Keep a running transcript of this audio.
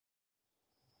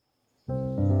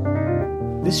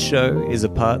This show is a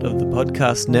part of the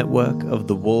podcast network of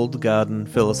the Walled Garden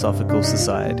Philosophical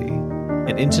Society,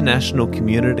 an international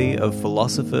community of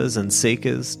philosophers and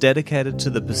seekers dedicated to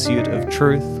the pursuit of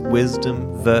truth,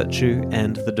 wisdom, virtue,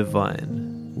 and the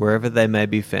divine, wherever they may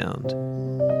be found.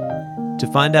 To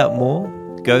find out more,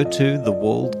 go to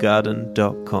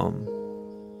thewalledgarden.com.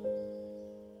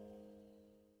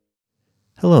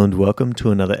 Hello and welcome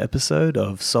to another episode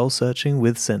of Soul Searching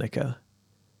with Seneca.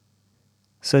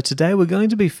 So today we're going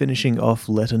to be finishing off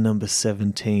letter number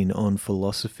 17 on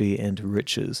philosophy and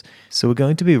riches. So we're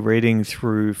going to be reading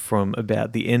through from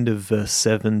about the end of verse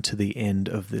 7 to the end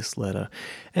of this letter.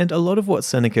 And a lot of what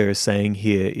Seneca is saying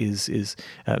here is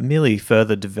merely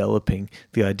further developing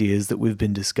the ideas that we've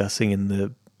been discussing in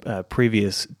the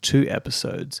previous two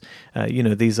episodes.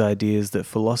 These ideas that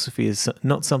philosophy is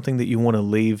not something that you want to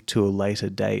leave to a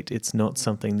later date. It's not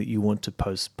something that you want to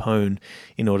postpone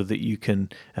in order that you can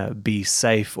be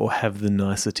safe or have the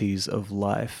niceties of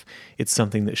life. It's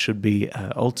something that should be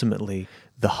ultimately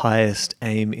the highest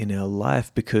aim in our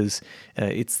life, because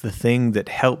it's the thing that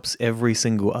helps every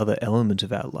single other element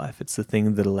of our life. It's the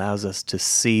thing that allows us to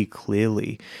see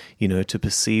clearly, to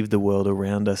perceive the world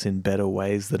around us in better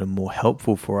ways that are more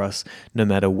helpful for us, no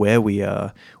matter where we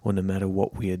are or no matter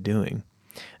what we are doing.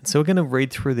 And so we're going to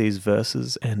read through these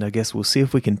verses, and I guess we'll see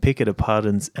if we can pick it apart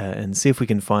and see if we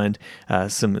can find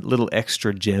some little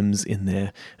extra gems in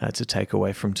there to take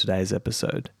away from today's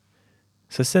episode.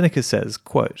 So Seneca says,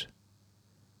 quote,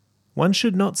 "One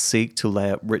should not seek to lay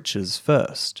up riches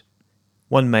first.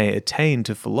 One may attain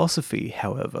to philosophy,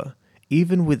 however,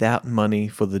 even without money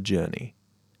for the journey.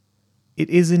 It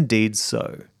is indeed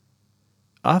so.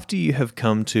 After you have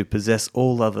come to possess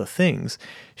all other things,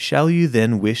 shall you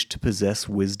then wish to possess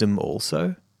wisdom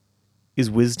also?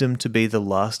 Is wisdom to be the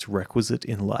last requisite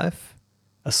in life,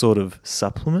 a sort of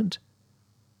supplement?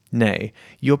 Nay,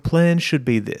 your plan should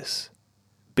be this: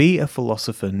 be a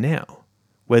philosopher now,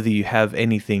 whether you have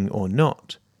anything or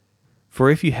not.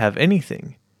 For if you have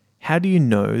anything, how do you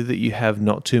know that you have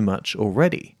not too much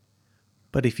already?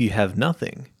 But if you have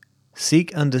nothing,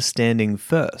 seek understanding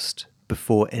first,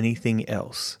 before anything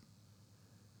else.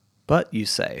 But, you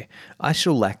say, I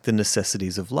shall lack the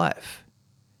necessities of life.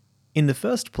 In the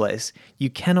first place, you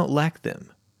cannot lack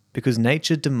them, because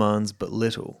nature demands but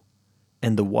little,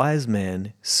 and the wise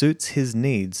man suits his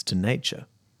needs to nature.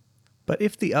 But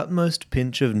if the utmost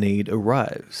pinch of need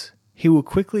arrives, he will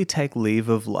quickly take leave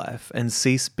of life and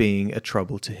cease being a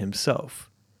trouble to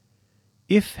himself.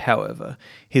 If, however,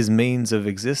 his means of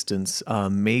existence are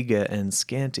meagre and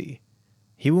scanty,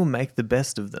 he will make the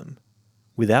best of them,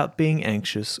 without being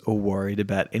anxious or worried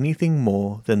about anything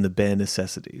more than the bare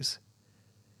necessities.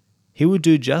 He will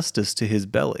do justice to his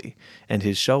belly and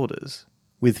his shoulders.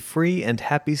 With free and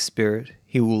happy spirit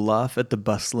he will laugh at the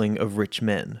bustling of rich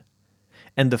men,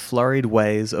 and the flurried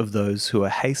ways of those who are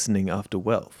hastening after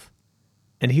wealth.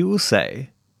 And he will say,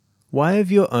 why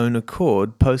of your own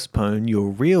accord postpone your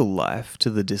real life to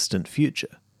the distant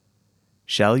future?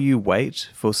 Shall you wait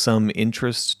for some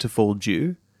interest to fall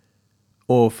due?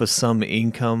 Or for some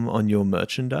income on your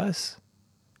merchandise?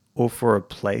 Or for a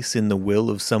place in the will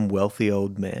of some wealthy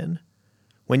old man,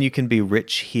 when you can be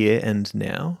rich here and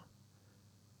now?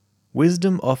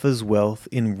 Wisdom offers wealth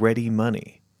in ready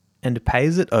money, and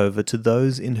pays it over to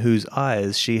those in whose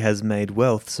eyes she has made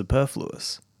wealth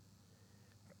superfluous.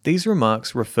 These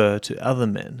remarks refer to other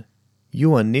men.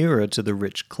 You are nearer to the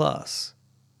rich class.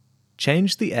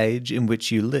 Change the age in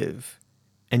which you live,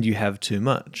 and you have too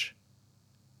much.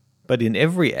 But in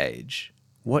every age,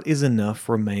 what is enough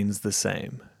remains the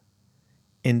same."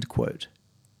 End quote.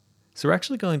 So we're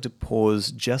actually going to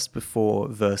pause just before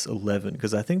verse 11,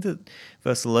 because I think that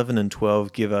verse 11 and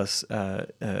 12 give us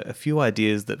a few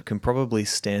ideas that can probably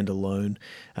stand alone,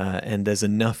 and there's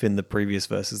enough in the previous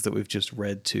verses that we've just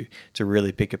read to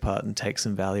really pick apart and take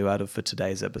some value out of for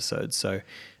today's episode. So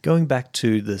going back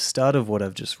to the start of what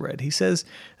I've just read, he says,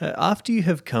 after you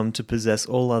have come to possess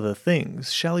all other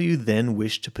things, shall you then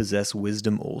wish to possess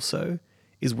wisdom also?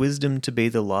 Is wisdom to be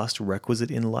the last requisite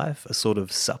in life, a sort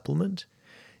of supplement?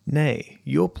 Nay,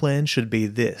 your plan should be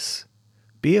this: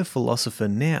 be a philosopher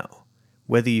now,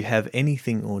 whether you have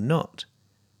anything or not.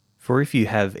 For if you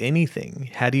have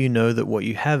anything, how do you know that what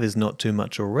you have is not too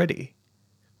much already?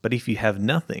 But if you have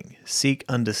nothing, seek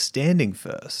understanding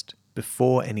first,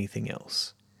 before anything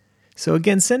else. So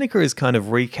again, Seneca is kind of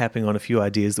recapping on a few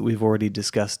ideas that we've already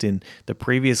discussed in the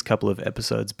previous couple of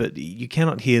episodes, but you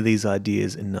cannot hear these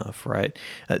ideas enough, right?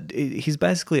 He's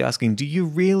basically asking, do you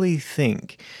really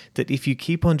think that if you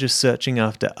keep on just searching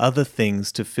after other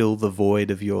things to fill the void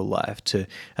of your life, to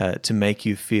make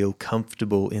you feel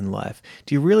comfortable in life,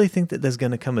 do you really think that there's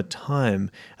going to come a time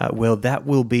where that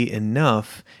will be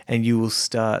enough and you will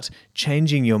start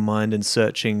changing your mind and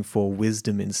searching for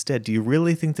wisdom instead? Do you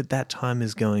really think that that time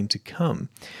is going to come?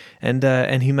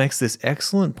 And he makes this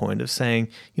excellent point of saying,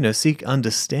 seek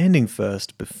understanding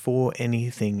first before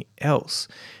anything else.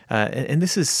 And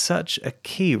this is such a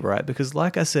key, right? Because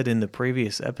like I said in the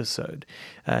previous episode,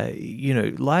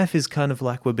 life is kind of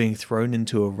like we're being thrown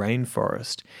into a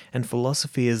rainforest, and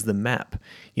philosophy is the map,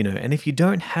 and if you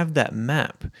don't have that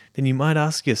map, then you might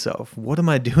ask yourself, what am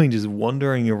I doing just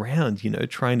wandering around,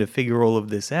 trying to figure all of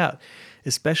this out,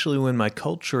 especially when my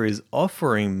culture is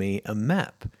offering me a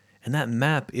map. And that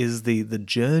map is the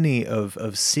journey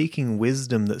of seeking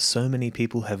wisdom that so many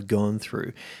people have gone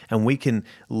through. And we can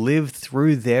live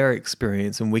through their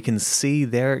experience, and we can see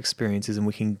their experiences, and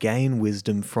we can gain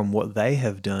wisdom from what they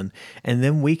have done. And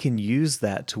then we can use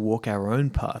that to walk our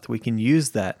own path. We can use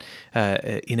that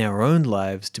in our own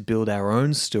lives to build our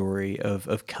own story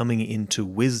of coming into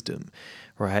wisdom.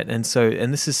 Right. And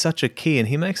this is such a key, and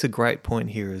he makes a great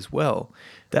point here as well,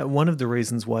 that one of the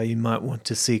reasons why you might want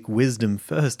to seek wisdom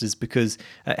first is because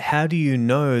how do you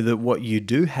know that what you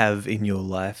do have in your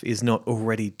life is not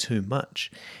already too much?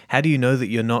 How do you know that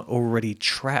you're not already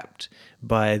trapped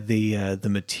by the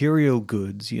material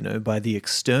goods, by the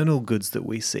external goods that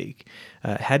we seek?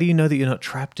 How do you know that you're not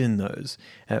trapped in those?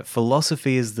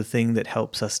 Philosophy is the thing that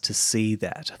helps us to see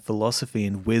that. Philosophy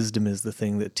and wisdom is the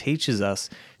thing that teaches us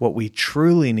what we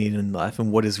truly need in life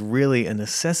and what is really a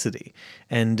necessity.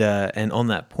 And on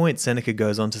that point, Seneca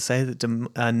goes on to say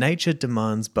that nature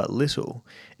demands but little,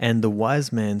 and the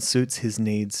wise man suits his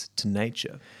needs to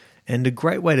nature. And a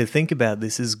great way to think about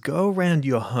this is go around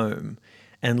your home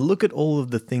and look at all of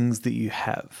the things that you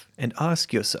have and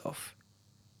ask yourself,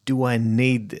 do I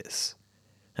need this?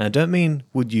 And I don't mean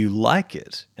would you like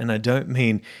it, and I don't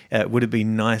mean would it be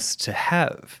nice to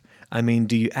have. I mean,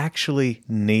 do you actually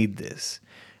need this?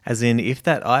 As in, if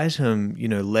that item,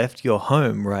 left your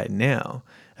home right now,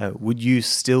 would you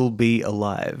still be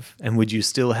alive? And would you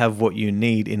still have what you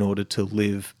need in order to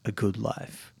live a good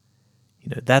life?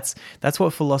 That's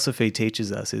what philosophy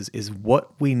teaches us, is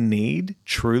what we need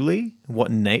truly, what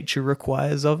nature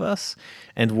requires of us,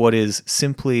 and what is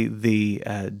simply the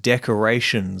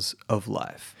decorations of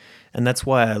life. And that's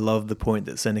why I love the point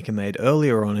that Seneca made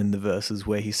earlier on in the verses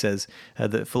where he says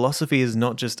that philosophy is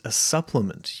not just a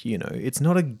supplement, it's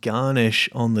not a garnish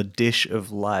on the dish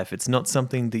of life. It's not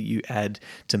something that you add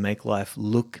to make life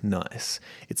look nice.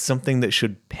 It's something that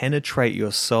should penetrate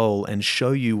your soul and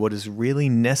show you what is really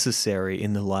necessary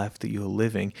in the life that you're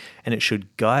living, and it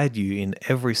should guide you in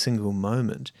every single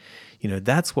moment.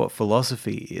 That's what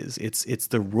philosophy is. It's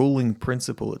the ruling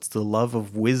principle. It's the love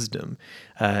of wisdom.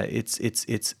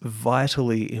 It's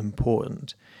vitally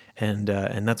important, and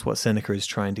that's what Seneca is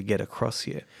trying to get across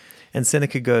here. And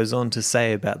Seneca goes on to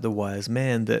say about the wise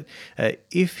man that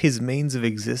if his means of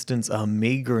existence are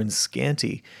meager and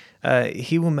scanty,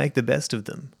 he will make the best of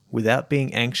them without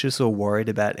being anxious or worried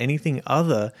about anything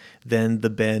other than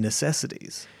the bare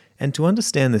necessities. And to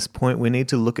understand this point, we need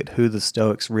to look at who the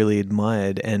Stoics really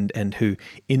admired and who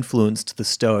influenced the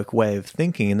Stoic way of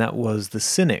thinking, and that was the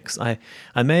Cynics. I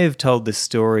may have told this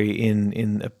story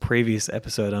in a previous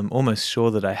episode, I'm almost sure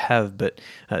that I have, but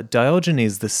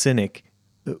Diogenes the Cynic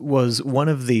was one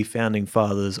of the founding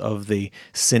fathers of the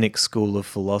Cynic school of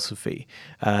philosophy.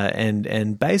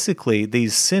 And basically,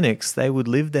 these cynics, they would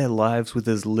live their lives with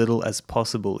as little as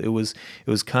possible. It was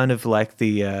kind of like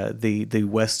the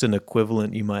Western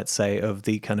equivalent, you might say, of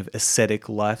the kind of ascetic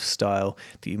lifestyle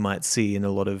that you might see in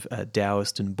a lot of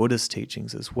Taoist and Buddhist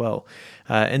teachings as well.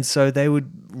 And so they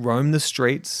would roam the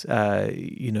streets,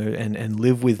 and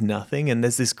live with nothing. And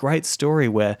there's this great story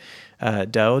where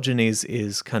Diogenes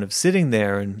is kind of sitting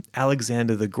there, and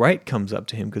Alexander the Great comes up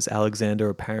to him because Alexander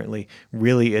apparently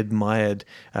really admired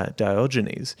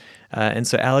Diogenes. And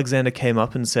so Alexander came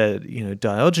up and said,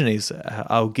 Diogenes,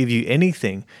 I'll give you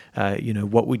anything.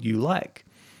 What would you like?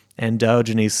 And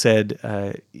Diogenes said,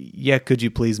 could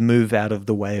you please move out of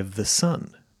the way of the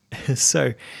sun?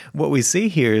 So what we see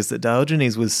here is that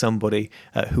Diogenes was somebody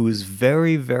who was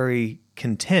very, very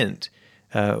content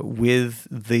with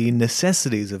the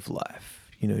necessities of life.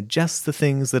 just the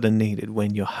things that are needed.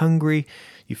 When you're hungry,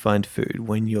 you find food.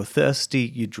 When you're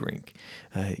thirsty, you drink.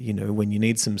 When you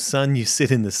need some sun, you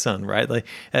sit in the sun, right?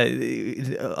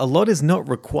 A lot is not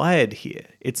required here.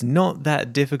 It's not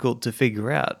that difficult to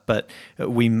figure out, but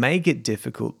we make it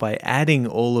difficult by adding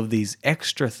all of these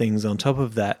extra things on top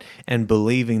of that and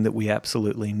believing that we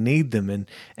absolutely need them.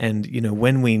 And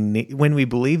when we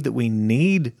believe that we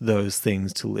need those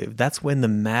things to live, that's when the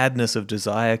madness of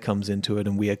desire comes into it,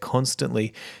 and we are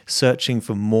constantly searching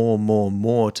for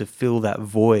more to fill that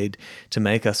void, to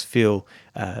make us feel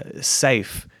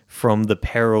safe from the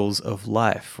perils of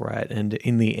life, right? And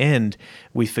in the end,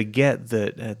 we forget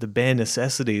that the bare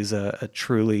necessities are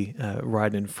truly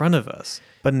right in front of us.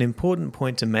 But an important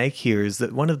point to make here is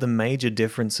that one of the major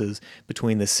differences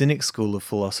between the Cynic school of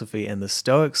philosophy and the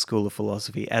Stoic school of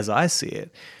philosophy, as I see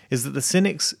it, is that the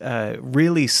Cynics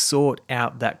really sought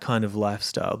out that kind of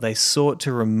lifestyle. They sought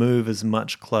to remove as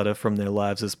much clutter from their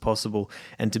lives as possible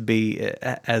and to be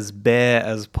as bare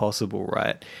as possible,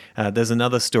 right? There's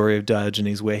another story of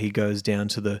Diogenes where he goes down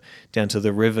to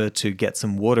the river to get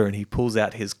some water, and he pulls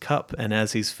out his cup, and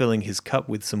as he's filling his cup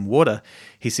with some water,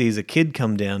 he sees a kid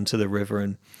come down to the river,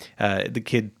 and the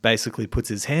kid basically puts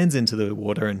his hands into the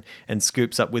water and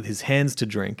scoops up with his hands to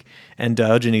drink. And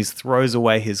Diogenes throws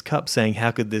away his cup, saying,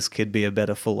 "How could this kid be a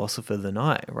better philosopher than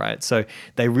I?" Right? So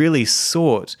they really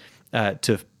sought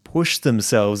to push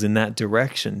themselves in that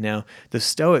direction. Now, the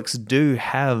Stoics do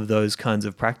have those kinds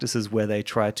of practices where they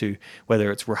try to, whether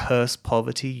it's rehearse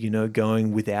poverty,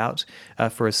 going without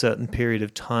for a certain period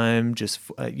of time, just,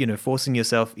 forcing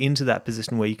yourself into that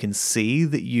position where you can see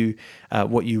that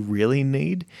what you really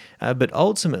need. But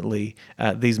ultimately,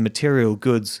 these material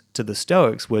goods to the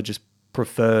Stoics were just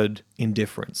preferred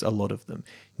indifference, a lot of them.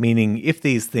 Meaning, if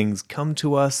these things come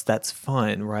to us, that's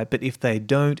fine, right? But if they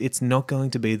don't, it's not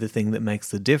going to be the thing that makes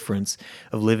the difference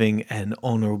of living an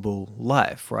honorable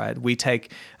life, right? We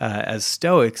take, as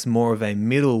Stoics, more of a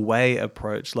middle way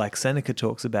approach, like Seneca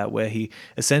talks about, where he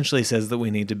essentially says that we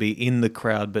need to be in the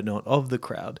crowd but not of the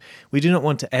crowd. We do not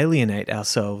want to alienate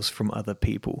ourselves from other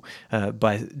people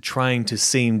by trying to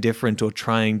seem different or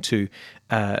trying to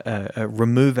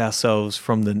remove ourselves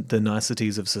from the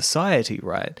niceties of society,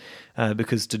 right?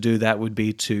 Because to do that would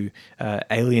be to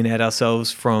alienate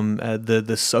ourselves from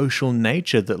the social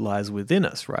nature that lies within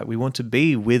us, right? We want to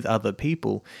be with other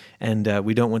people, and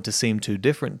we don't want to seem too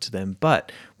different to them,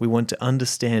 but we want to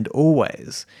understand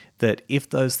always that if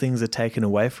those things are taken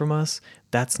away from us,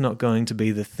 that's not going to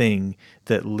be the thing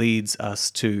that leads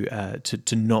us to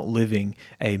not living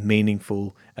a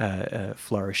meaningful,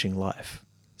 flourishing life.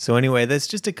 So anyway, there's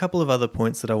just a couple of other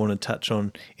points that I want to touch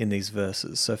on in these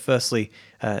verses. So firstly,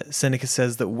 Seneca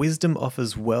says that wisdom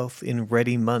offers wealth in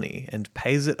ready money and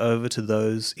pays it over to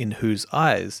those in whose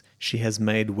eyes she has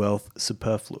made wealth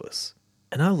superfluous.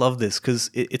 And I love this because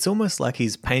it's almost like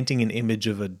he's painting an image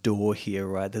of a door here,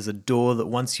 right? There's a door that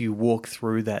once you walk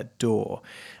through that door,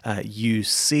 you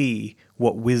see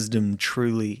what wisdom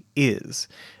truly is.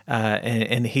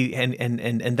 And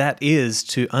that is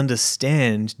to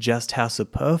understand just how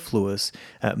superfluous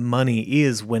money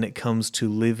is when it comes to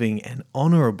living an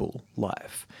honorable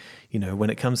life. When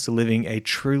it comes to living a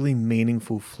truly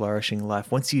meaningful, flourishing life,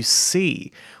 once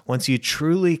you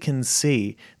truly can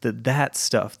see that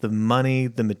stuff, the money,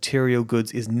 the material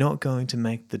goods, is not going to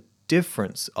make the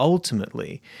difference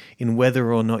ultimately in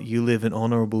whether or not you live an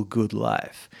honorable, good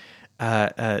life,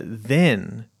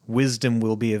 then wisdom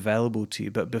will be available to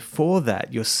you. But before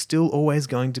that, you're still always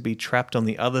going to be trapped on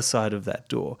the other side of that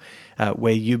door,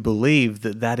 where you believe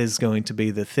that is going to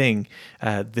be the thing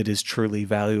that is truly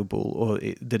valuable, or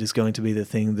that is going to be the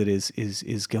thing that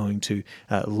is going to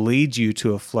lead you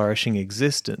to a flourishing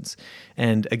existence.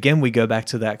 And again, we go back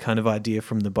to that kind of idea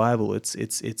from the Bible. It's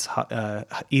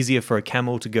easier for a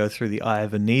camel to go through the eye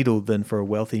of a needle than for a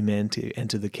wealthy man to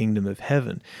enter the kingdom of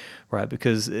heaven, right?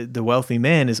 Because the wealthy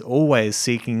man is always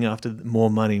seeking after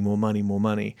more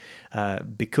money,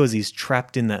 because he's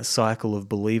trapped in that cycle of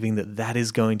believing that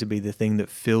is going to be the thing that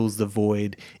fills the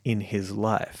void in his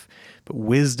life. But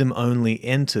wisdom only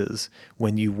enters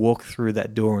when you walk through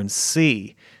that door and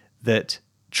see that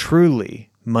truly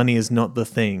money is not the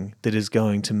thing that is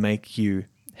going to make you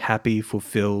happy,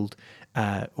 fulfilled,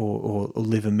 or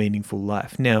live a meaningful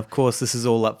life. Now, of course, this is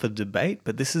all up for debate,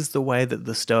 but this is the way that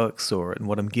the Stoics saw it. And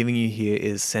what I'm giving you here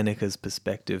is Seneca's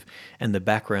perspective and the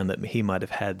background that he might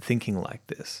have had thinking like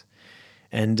this.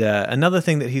 And another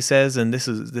thing that he says, and this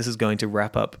is going to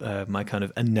wrap up my kind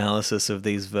of analysis of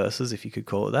these verses, if you could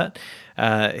call it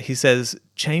that. He says,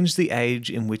 "Change the age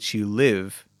in which you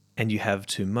live, and you have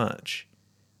too much.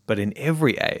 But in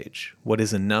every age, what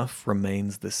is enough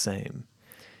remains the same."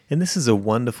 And this is a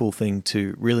wonderful thing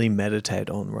to really meditate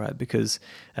on, right? Because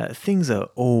things are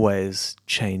always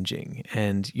changing.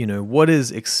 And, what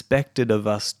is expected of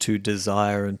us to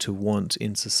desire and to want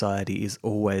in society is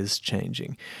always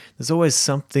changing. There's always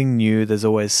something new. There's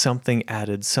always something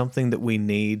added, something that we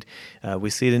need. We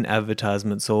see it in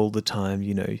advertisements all the time,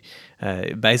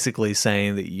 basically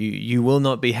saying that you will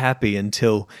not be happy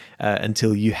until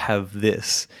you have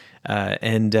this.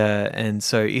 And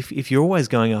so if you're always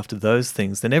going after those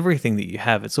things, then everything that you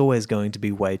have, it's always going to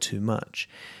be way too much.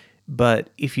 But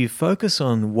if you focus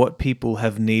on what people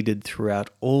have needed throughout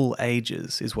all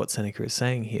ages, is what Seneca is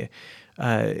saying here,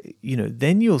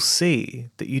 then you'll see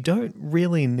that you don't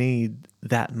really need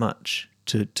that much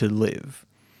to live.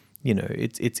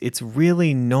 It's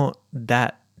really not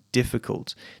that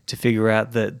difficult to figure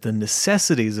out that the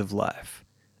necessities of life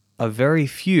are very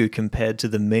few compared to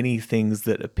the many things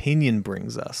that opinion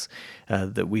brings us,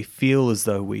 that we feel as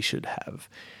though we should have.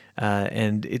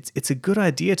 And it's a good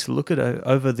idea to look at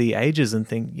over the ages and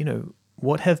think,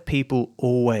 what have people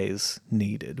always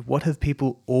needed? What have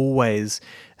people always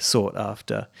sought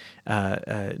after,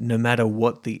 no matter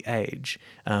what the age?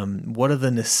 What are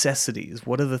the necessities?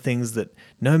 What are the things that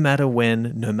no matter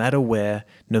when, no matter where,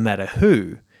 no matter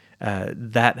who,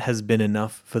 that has been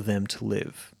enough for them to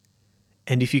live?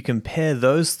 And if you compare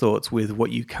those thoughts with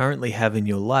what you currently have in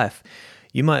your life,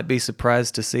 you might be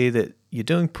surprised to see that you're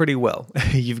doing pretty well.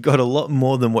 You've got a lot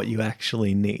more than what you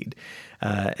actually need.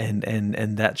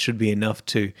 And that should be enough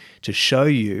to show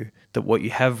you that what you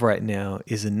have right now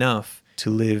is enough to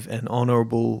live an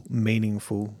honorable,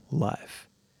 meaningful life.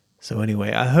 So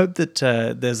anyway, I hope that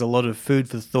there's a lot of food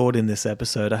for thought in this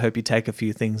episode. I hope you take a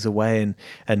few things away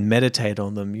and meditate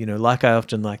on them. Like I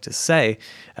often like to say,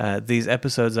 these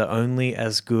episodes are only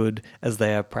as good as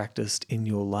they are practiced in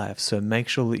your life. So make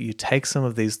sure that you take some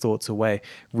of these thoughts away,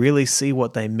 really see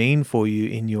what they mean for you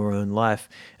in your own life,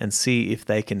 and see if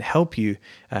they can help you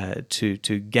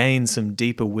to gain some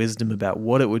deeper wisdom about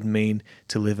what it would mean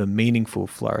to live a meaningful,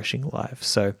 flourishing life.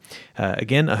 So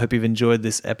again, I hope you've enjoyed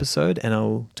this episode, and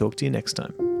I'll talk to you next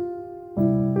time.